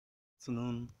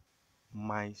Afternoon,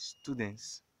 my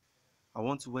students. I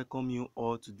want to welcome you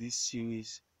all to this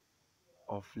series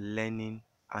of learning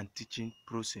and teaching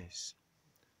process.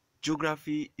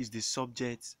 Geography is the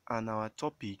subject and our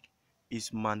topic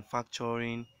is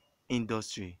manufacturing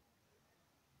industry.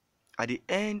 At the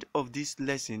end of this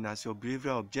lesson, as your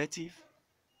behavioral objective,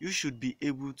 you should be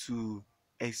able to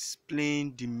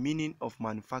explain the meaning of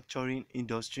manufacturing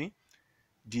industry,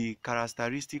 the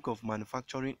characteristic of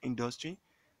manufacturing industry,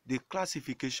 the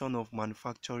classification of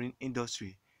manufacturing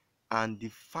industry, and the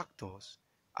factors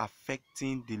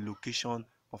affecting the location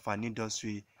of an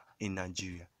industry in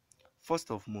Nigeria. First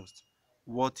of most,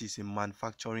 what is a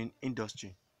manufacturing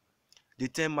industry? The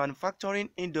term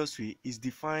manufacturing industry is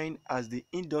defined as the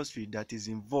industry that is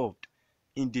involved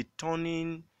in the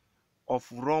turning of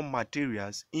raw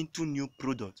materials into new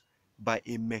products by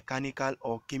a mechanical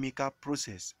or chemical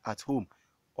process at home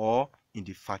or in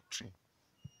the factory.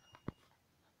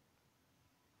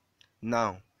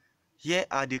 Now, here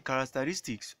are the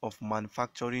characteristics of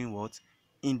manufacturing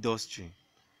industry.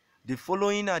 The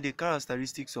following are the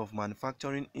characteristics of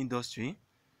manufacturing industry.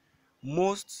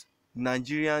 Most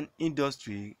Nigerian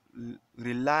industry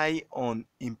rely on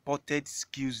imported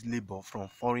skilled labor from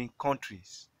foreign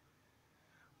countries.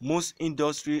 Most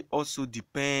industry also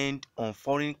depend on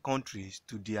foreign countries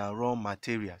to their raw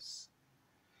materials.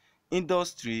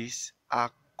 Industries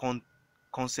are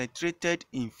concentrated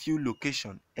in few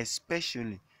locations,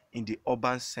 especially in the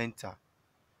urban center.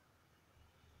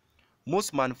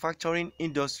 Most manufacturing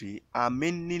industry are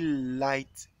mainly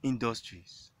light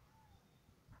industries.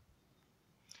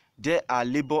 They are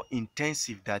labor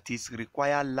intensive, that is,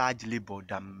 require large labor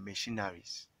than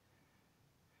machineries.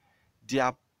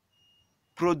 Their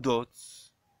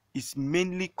products is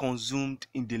mainly consumed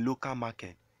in the local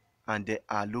market and they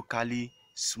are locally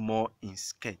small in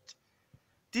scale.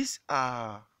 These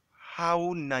are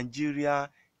how Nigeria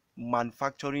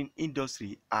manufacturing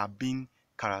industry are being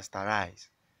characterized,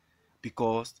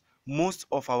 because most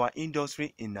of our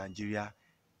industry in Nigeria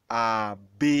are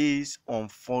based on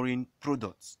foreign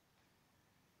products.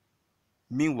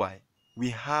 Meanwhile, we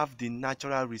have the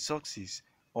natural resources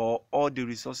or all the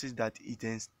resources that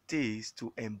it takes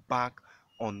to embark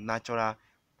on natural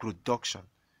production.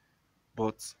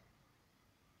 But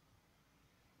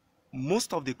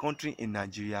most of the country in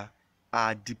Nigeria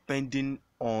are depending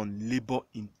on labor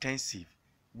intensive,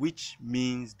 which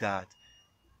means that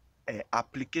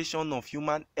application of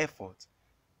human effort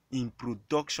in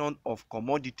production of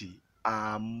commodity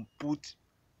are put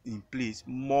in place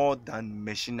more than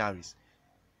machineries.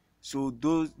 So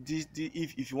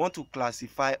if you want to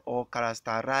classify or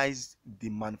characterize the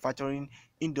manufacturing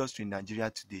industry in Nigeria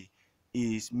today,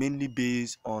 is mainly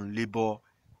based on labor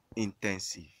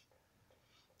intensive.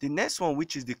 The next one,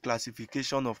 which is the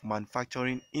classification of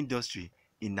manufacturing industry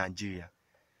in Nigeria.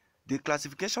 The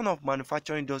classification of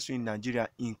manufacturing industry in Nigeria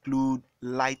include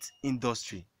light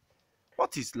industry.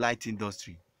 What is light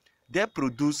industry? They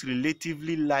produce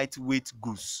relatively lightweight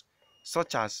goods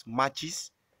such as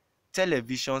matches,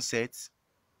 television sets,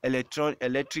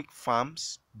 electric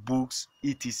farms, books,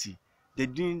 etc.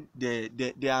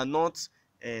 They are not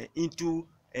into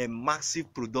a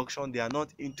massive production. They are not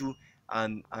into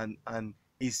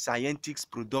a scientific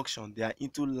production. They are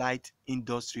into light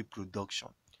industry production.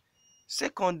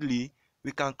 Secondly,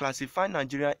 we can classify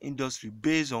Nigeria industry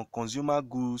based on consumer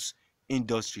goods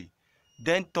industry,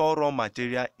 then turn raw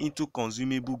material into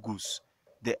consumable goods.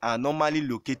 They are normally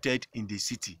located in the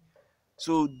city.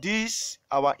 So this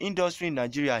our industry in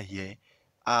Nigeria here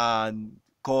are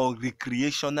called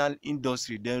recreational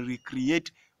industry. They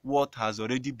recreate what has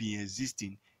already been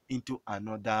existing into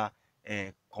another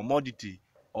commodity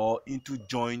or into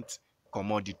joint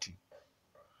commodity.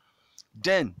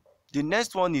 Then the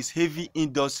next one is heavy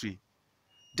industry.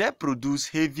 They produce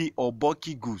heavy or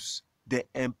bulky goods. They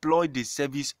employ the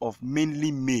service of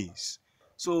mainly males.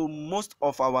 So most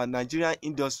of our Nigerian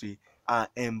industry are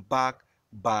embarked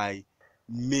by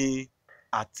male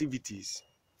activities.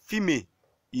 Female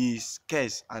is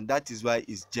scarce, and that is why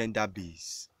it's gender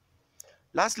based.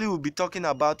 Lastly, we'll be talking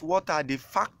about what are the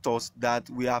factors that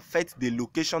will affect the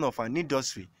location of an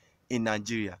industry in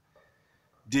Nigeria.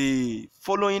 The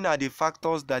following are the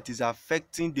factors that is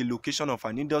affecting the location of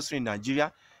an industry in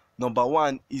Nigeria. Number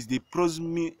one is the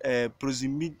proximity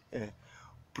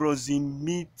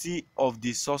of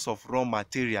the source of raw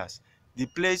materials. The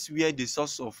place where the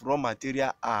source of raw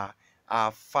material are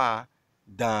far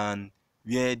than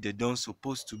where they don't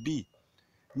supposed to be.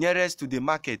 Nearest to the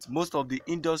market, most of the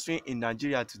industry in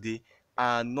Nigeria today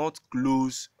are not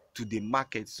close to the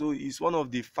market. So it's one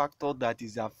of the factors that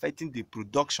is affecting the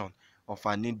production of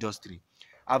an industry.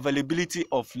 Availability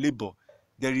of labor.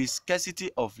 There is scarcity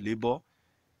of labor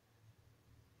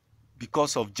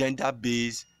because of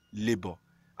gender-based labor.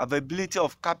 Availability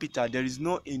of capital, there is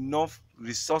no enough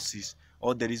resources,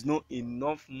 or there is no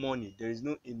enough money, there is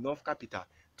no enough capital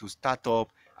to start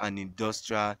up an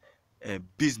industrial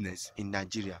business in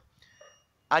Nigeria.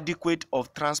 Adequate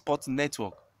of transport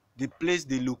network,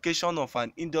 the location of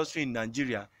an industry in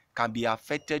Nigeria can be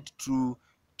affected through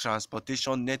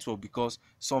transportation network, because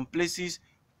some places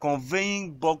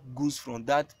conveying bulk goods from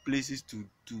that places to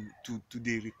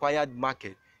the required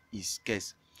market is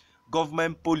scarce.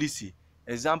 Government policy,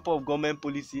 example of government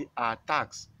policy are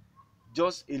tax.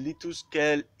 Just a little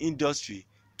scale industry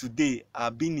today are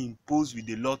being imposed with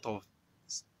a lot of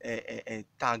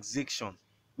taxation,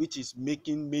 which is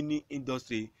making many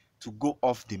industry to go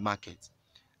off the market.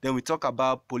 Then we talk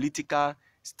about political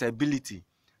stability.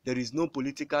 There is no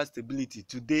political stability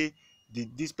today.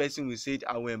 This person will say,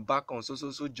 I will embark on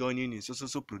so joining in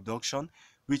so production,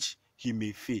 which he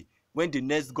may fail. When the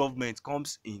next government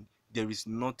comes in, there is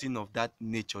nothing of that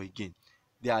nature again.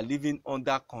 They are living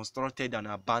under constructed and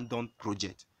abandoned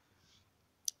project.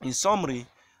 In summary,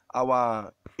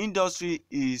 our industry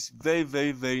is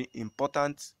very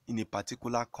important in a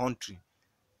particular country,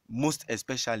 most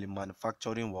especially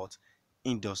manufacturing what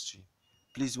industry.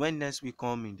 Please, when next we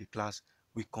come in the class,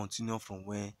 we continue from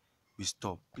where we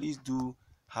stop. Please do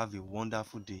have a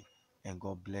wonderful day, and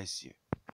God bless you.